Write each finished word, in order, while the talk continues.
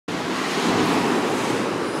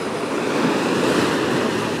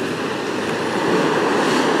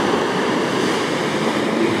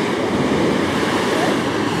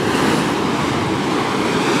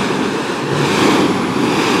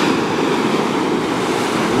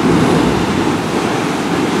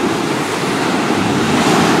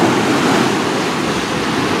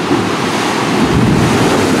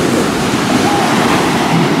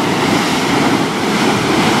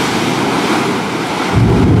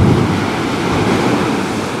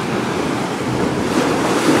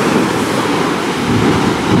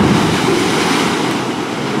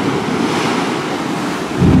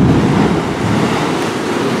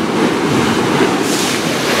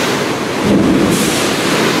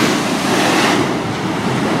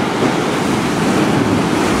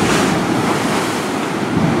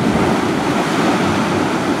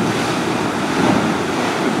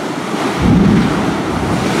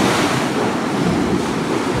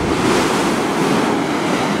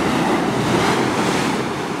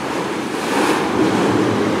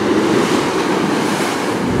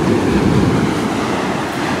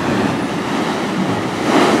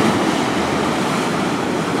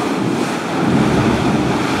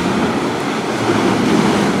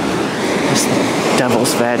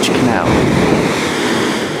Badge Canal.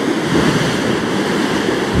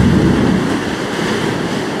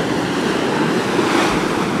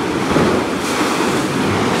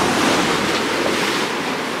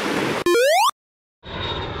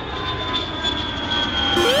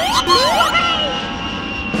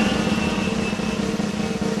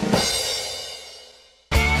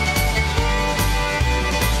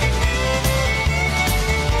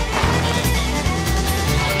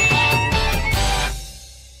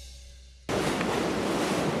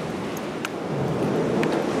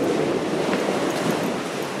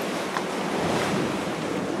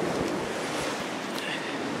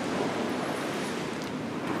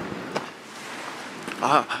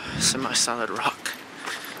 Ah, semi-solid rock.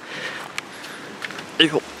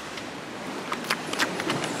 Ew.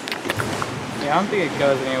 Yeah, I don't think it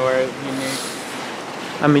goes anywhere unique.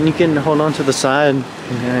 I mean, you can hold on to the side and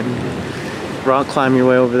then rock climb your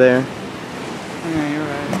way over there. Yeah, you're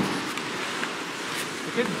right.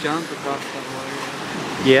 You could jump across that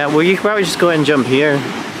water. Yeah, well, you could probably just go ahead and jump here.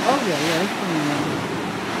 Oh, yeah, that's pretty nice.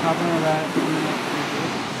 Hopping over that.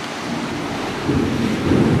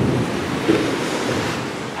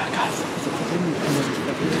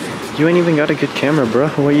 You ain't even got a good camera, bro.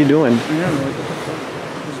 What are you doing? I know, like, what the fuck?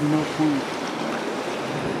 There's no point.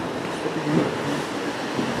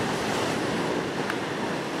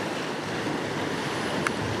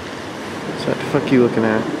 So what the fuck are you looking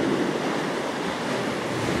at?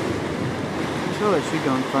 I feel like she'd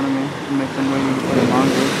go in front of me and make them waiting for the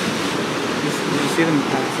longer. You see them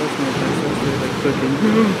pass us and they pass us, they're like cooking.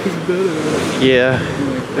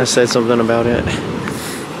 Yeah, I said something about it.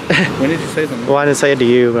 When did you say something? Well, I didn't say it to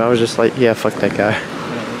you, but I was just like, yeah, fuck that guy. I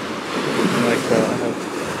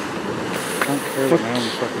don't care about my own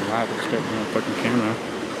fucking life, I just got my own fucking camera. I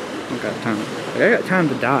don't got time. Like, I got time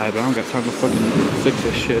to die, but I don't got time to fucking fix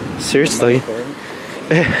this shit. Seriously.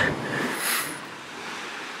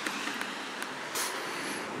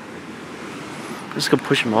 Just go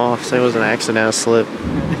push him off. Say it was an accidental slip.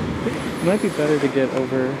 It might be better to get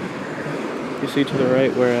over. You see to the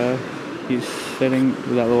right where he's sitting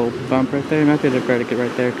with that little bump right there. It might be better to get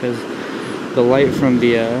right there because the light from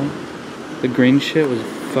the green shit was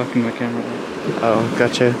fucking my camera up. Oh,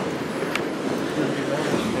 gotcha.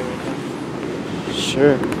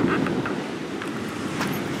 Sure.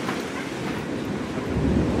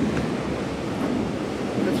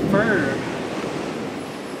 It's fur.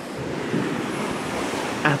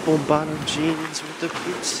 Apple bottom jeans with the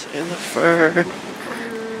boots and the fur.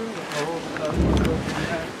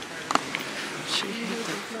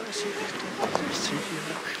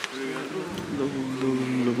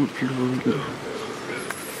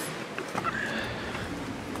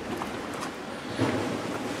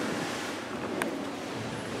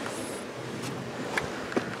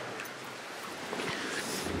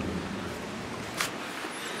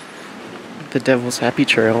 The Devil's Happy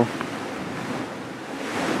Trail.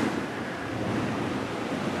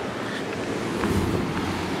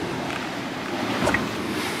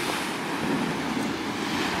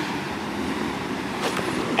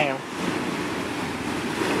 Ow.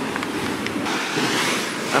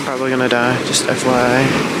 I'm probably gonna die, just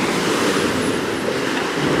FYI.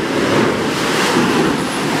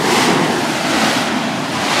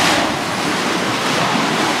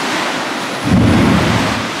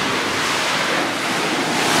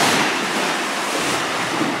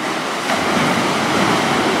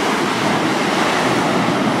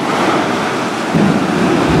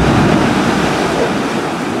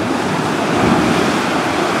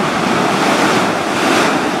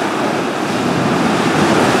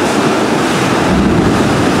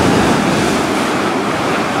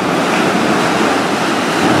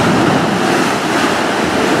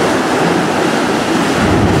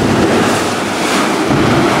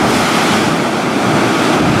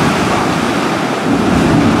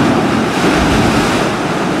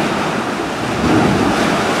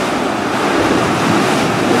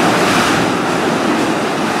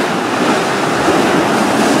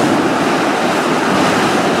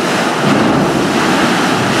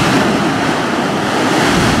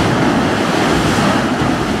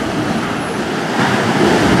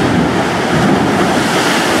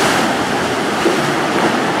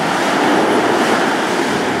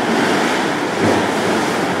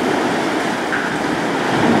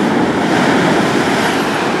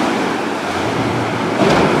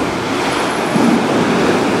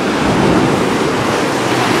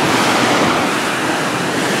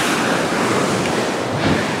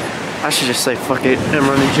 I should just say fuck it and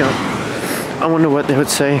run and jump. I wonder what they would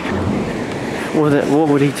say. What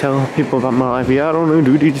would he tell people about my life? Yeah, I don't know,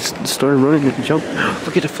 dude. He just started running and jump.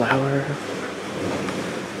 Look at the flower.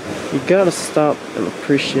 You gotta stop and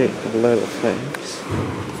appreciate the little things.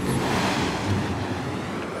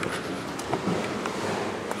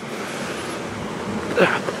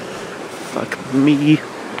 Ugh. Fuck me.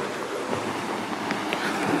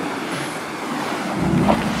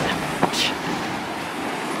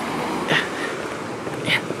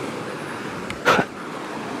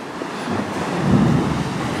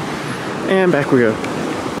 And back we go.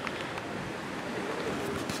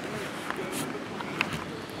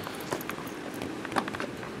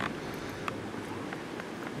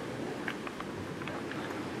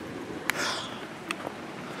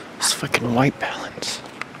 This fucking white balance.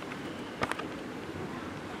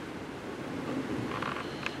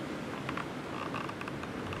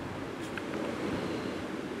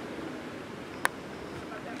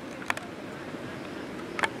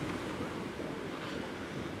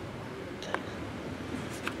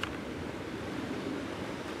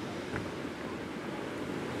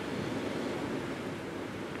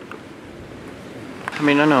 I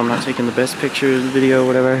mean, I know I'm not taking the best pictures, video,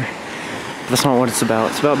 whatever. That's not what it's about.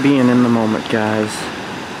 It's about being in the moment, guys.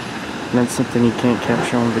 And that's something you can't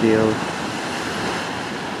capture on video.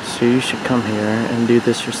 So you should come here and do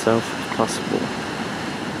this yourself if possible.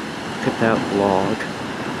 Look at that vlog.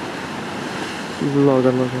 Vlog.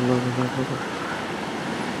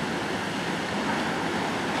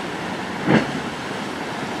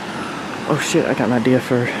 Oh shit, I got an idea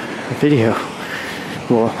for a video.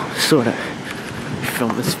 Well, sorta.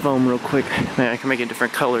 Film this foam real quick. Man, I can make it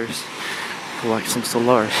different colors. Like some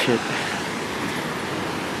SOLARIS shit.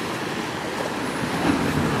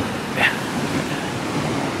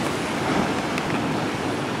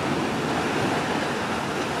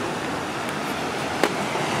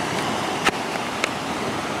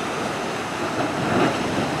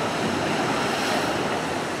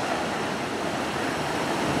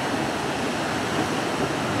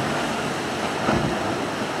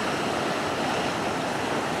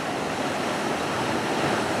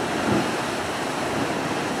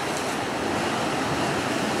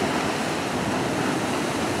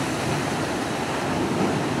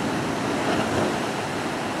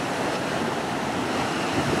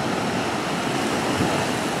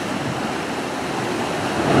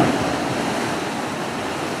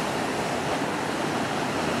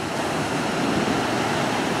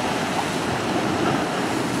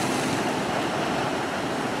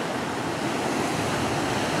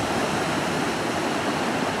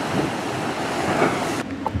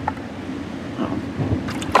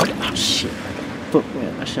 But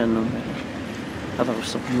man, I should have known better. I thought it was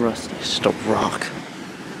something rusty. It's just a rock.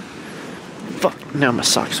 Fuck, now my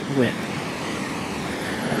socks are wet.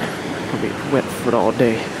 I'll be wet foot all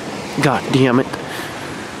day. God damn it. Oh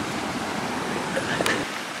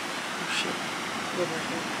shit.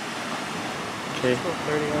 Okay.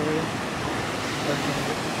 12:30 already.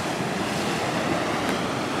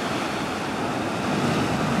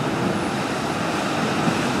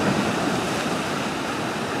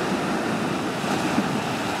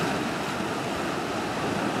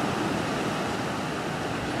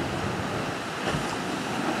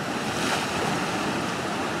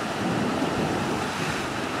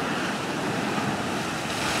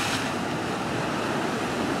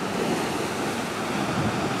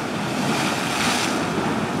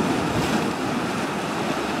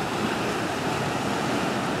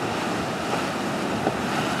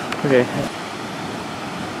 Okay.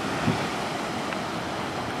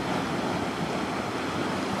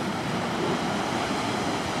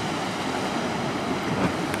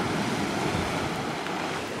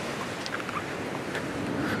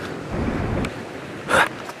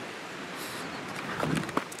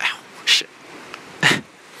 Ow, shit.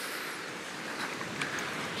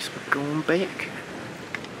 Guess we're going back.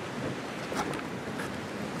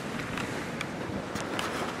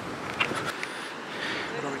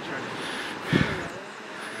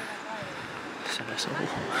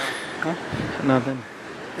 Huh? Nothing.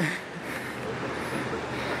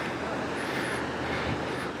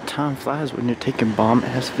 Time flies when you're taking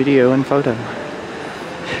bomb-ass video and photo.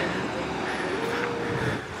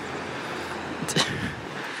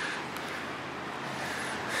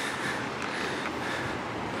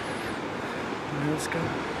 Let's go.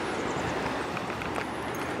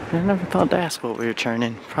 I never thought to ask what we were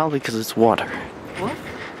churning. Probably because it's water. What?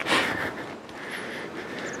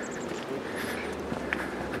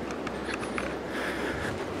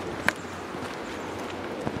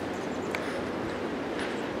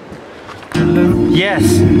 Yes!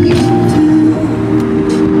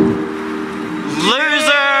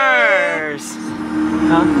 Losers!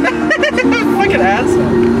 Huh? Fucking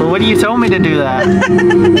asshole. Well, what do you told me to do that? I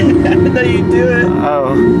thought you'd do it.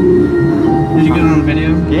 Oh. Did you get it on video?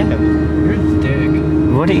 Yeah. You're a dick.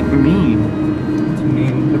 What do you mean? That's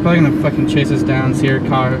mean. They're probably gonna fucking chase us down, see our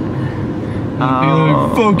car. And be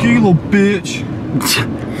like, fuck you, little bitch.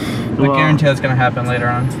 I guarantee that's gonna happen later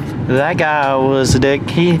on. That guy was a dick.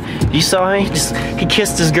 You saw him? He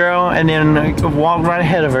kissed his girl and then walked right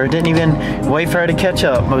ahead of her. Didn't even wait for her to catch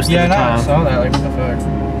up most of the time. Yeah, I saw that. Like, what the fuck?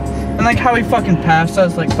 And like how he fucking passed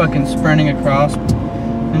us, like fucking sprinting across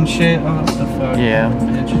and shit. Oh, what the fuck? Yeah.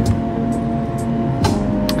 Bitch.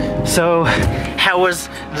 So, how was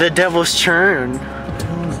the Devil's Churn?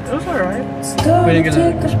 It was alright. We didn't get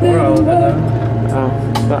to explore all of it though.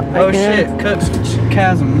 Oh shit, Cook's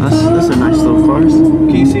Chasm. That's a nice little course.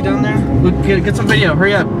 Can you see down there? Look, get some video,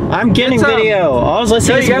 hurry up. I'm getting video. All I was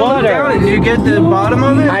listening to water. Do you get the bottom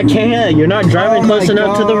of it? I can't. You're not driving close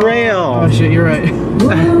enough to the rail. Oh shit, you're right.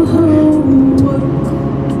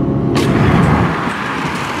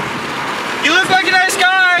 You look like a nice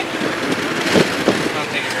guy! I don't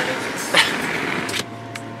think it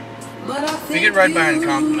hurt. We could ride by and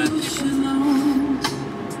compliment people.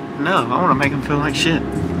 No, I want to make them feel like shit. No,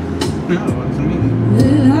 what does it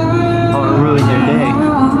mean? I want to ruin their day.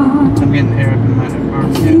 I'm getting air up in my arm.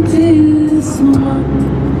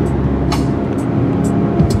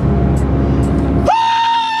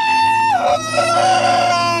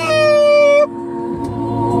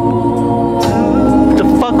 What the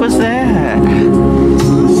fuck was that?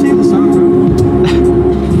 Let's see the song.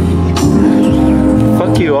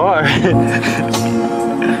 Fuck you are.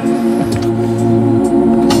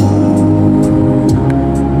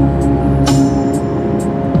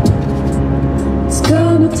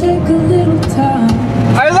 Take a little time.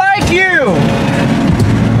 I like you!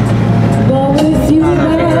 But with you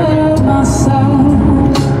by my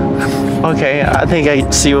side. Okay, I think I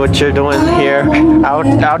see what you're doing here.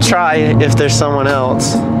 I'll try if there's someone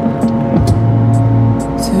else. Till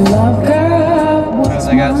I've got what's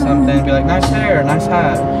I got something, be like, nice hair, nice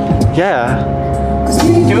hat. Yeah.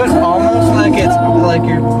 Do it almost like it's like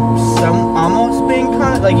you're almost being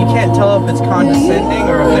like you can't tell if it's condescending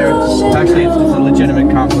or if it's actually it's a legitimate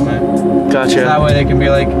compliment. Gotcha. So that way they can be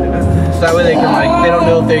like, so that way they can like, they don't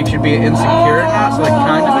know if they should be insecure or not, so like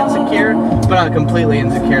kind of insecure, but not completely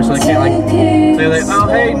insecure, so they can't like, they're like, oh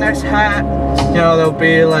hey, nice hat, you know, they'll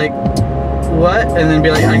be like, what? And then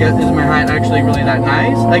be like, I guess, is my hat actually really that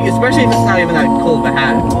nice? Like, especially if it's not even that cool of a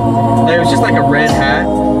hat. Like, it was just like a red hat,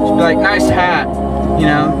 just be like, nice hat, you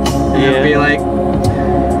know? And it'd be like,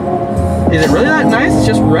 is it really that nice? It's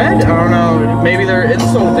just red? I don't know. Maybe they're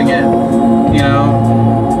insulting it, you know?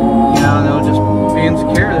 You know, and they'll just be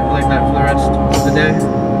insecure like that for the rest of the day.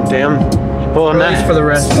 Damn. Well, Or at least for the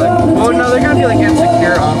rest of it. Oh no, they're gonna be like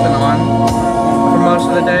insecure off and on for most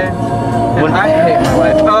of the day. And I hate my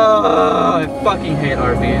life. Oh, I fucking hate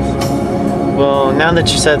RVs. Well, now that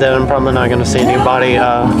you said that, I'm probably not gonna see anybody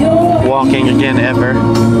walking again ever.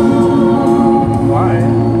 Why?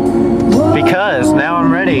 Because now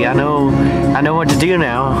I'm ready. I know what to do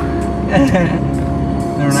now.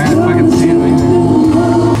 They're not gonna fucking see it.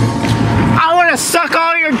 I want to suck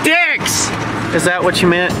all your dicks. Is that what you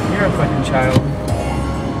meant? You're a fucking child.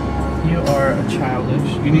 You are a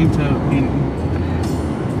childish. You need to be.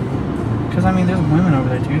 Because I mean, there's women over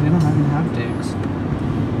there too. They don't even have dicks.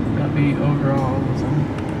 Gotta be overall.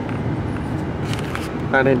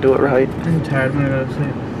 I didn't do it right. I'm tired. I'm gonna go to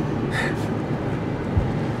sleep.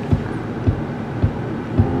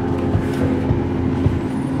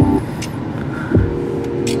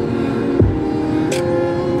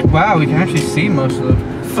 Wow, we can actually see most of the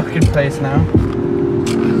fucking place now.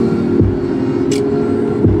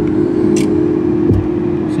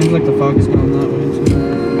 Seems like the fog is going that way too.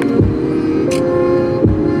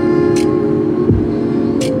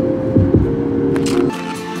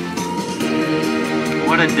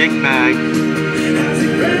 What a dick bag.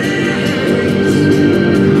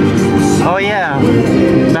 Oh yeah.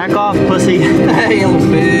 Back off, pussy. Hey, you little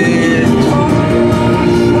bitch.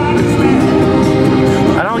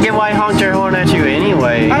 I don't get why I honked her horn at you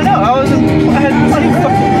anyway. I know, I had plenty of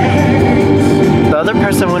fucking. The other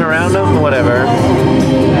person went around him, whatever.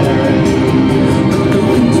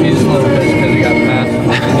 He's just a little bitch because he got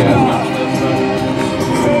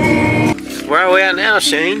passed. Where are we at now,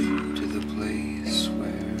 Shane? to the place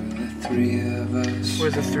where the three of us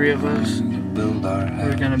Where's the three of us? build our house.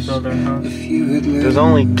 We're gonna build our house. If you had lived, There's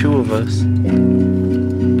only two of us. you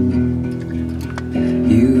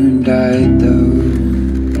and I though.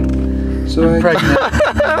 So I'm I pregnant.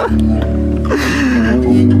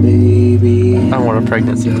 oh, baby, I want a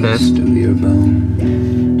pregnancy test. of your bone.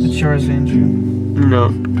 It's yours, Andrew. No, I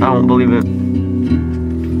don't believe it.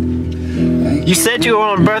 You said you were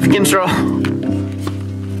on birth control.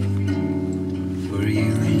 Were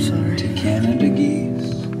you to Canada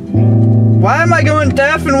geese? Why am I going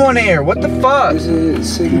deaf in one ear? What the fuck? Is it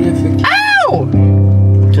significant? Ow!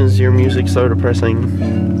 Because your music's so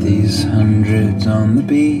depressing. These hundreds on the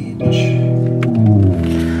beach.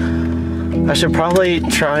 I should probably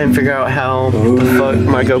try and figure out how the fuck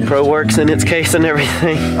my GoPro works in its case and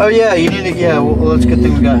everything. Oh yeah, you need to, yeah, well it's a good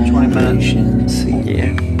thing we got 20 minutes.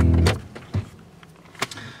 Yeah.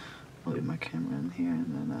 I'll leave my camera in here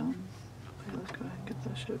and then, okay, let's go ahead and get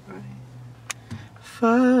that shit ready.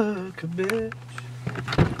 Fuck a bitch.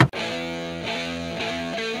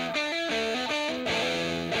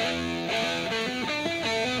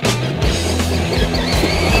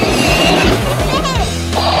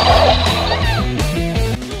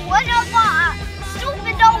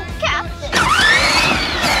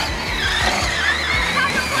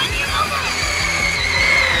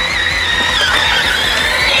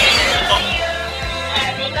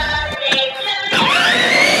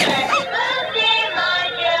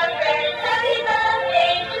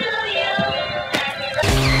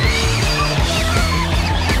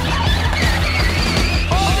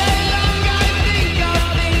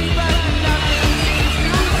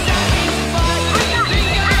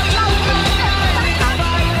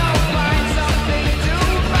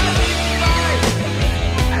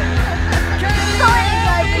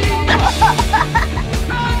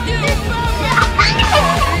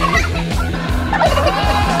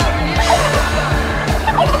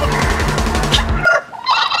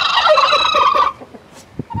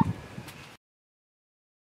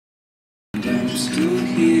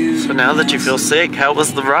 So now that you feel sick, how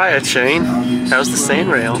was the ride, Shane? How was the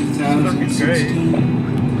Sandrail? Fucking great.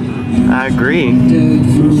 I agree. Then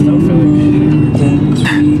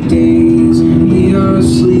 3 days we are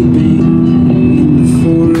sleeping in the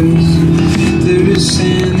forest. There is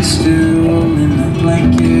sand still in the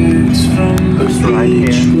blankets from the right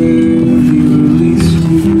beach here. where you released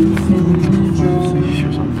you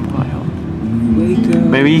from wake up.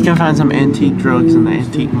 Maybe you can find some antique drugs in the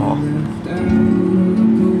antique mall.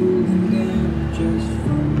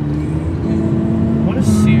 What is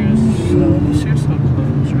Sears? Sears still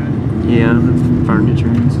closed, right? Yeah,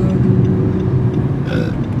 furniture.